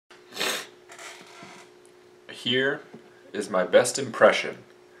here is my best impression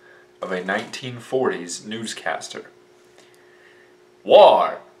of a 1940s newscaster.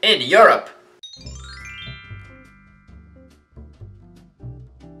 War in Europe!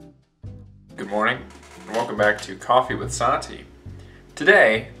 Good morning, and welcome back to Coffee with Santi.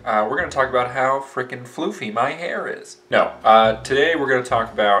 Today, we're going to talk about how frickin' floofy my hair is. Today we're going to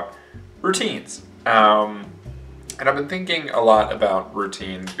talk about routines. And I've been thinking a lot about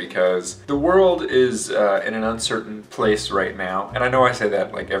routines because the world is in an uncertain place right now. And I know I say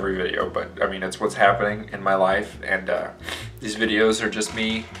that like every video, but I mean, it's what's happening in my life. And these videos are just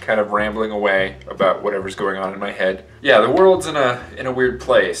me kind of rambling away about whatever's going on in my head. Yeah, the world's in a weird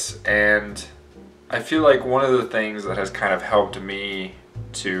place. And I feel like one of the things that has kind of helped me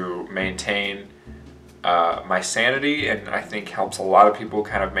to maintain my sanity, and I think helps a lot of people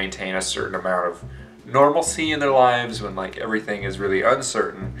kind of maintain a certain amount of normalcy in their lives when like everything is really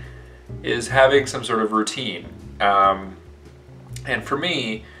uncertain, is having some sort of routine. And for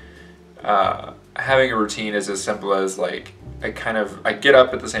me, having a routine is as simple as like I get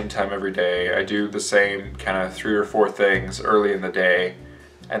up at the same time every day. I do the same kind of 3 or 4 things early in the day,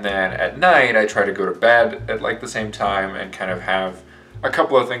 and then at night I try to go to bed at like the same time and kind of have a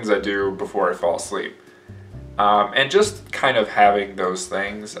couple of things I do before I fall asleep. And just kind of having those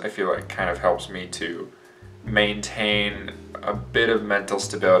things, I feel like kind of helps me to maintain a bit of mental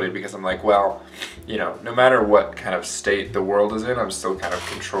stability, because I'm like, well, you know, no matter what kind of state the world is in, I'm still kind of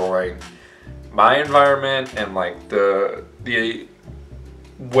controlling my environment and like the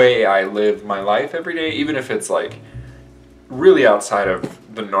way I live my life every day, even if it's like really outside of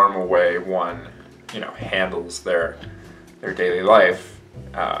the normal way one, you know, handles their daily life.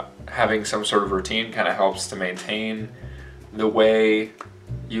 Having some sort of routine kind of helps to maintain the way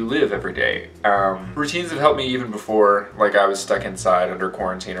you live every day. Routines have helped me even before, like I was stuck inside under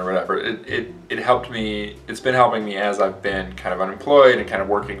quarantine or whatever. It helped me. It's been helping me as I've been kind of unemployed and kind of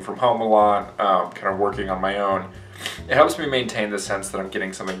working from home a lot, kind of working on my own. It helps me maintain the sense that I'm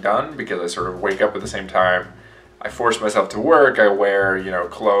getting something done, because I sort of wake up at the same time. I force myself to work. I wear, you know,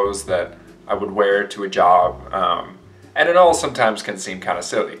 clothes that I would wear to a job. And it all sometimes can seem kind of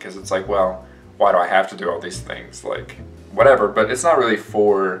silly, because it's like, well, why do I have to do all these things? Like, whatever, but it's not really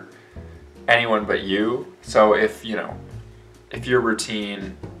for anyone but you. So if, you know, if your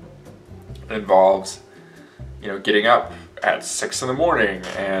routine involves, you know, getting up at 6 in the morning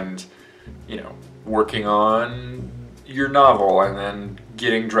and, you know, working on your novel and then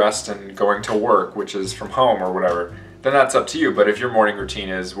getting dressed and going to work, which is from home or whatever, then that's up to you. But if your morning routine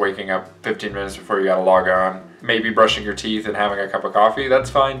is waking up 15 minutes before you gotta log on, maybe brushing your teeth and having a cup of coffee,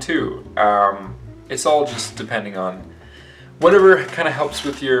 that's fine too. It's all just depending on whatever kind of helps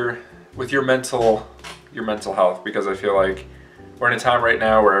with your mental health, because I feel like we're in a time right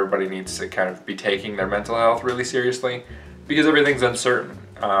now where everybody needs to kind of be taking their mental health really seriously, because everything's uncertain.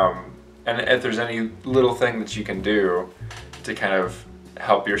 And if there's any little thing that you can do to kind of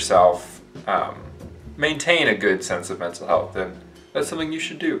help yourself maintain a good sense of mental health, then that's something you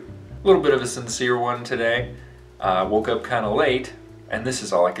should do. A little bit of a sincere one today. Woke up kind of late, and this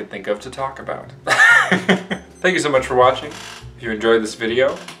is all I could think of to talk about. Thank you so much for watching. If you enjoyed this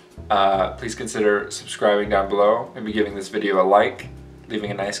video, please consider subscribing down below, maybe giving this video a like, leaving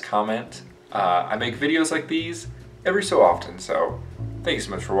a nice comment. I make videos like these every so often, so thank you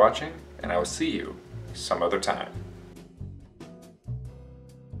so much for watching, and I will see you some other time.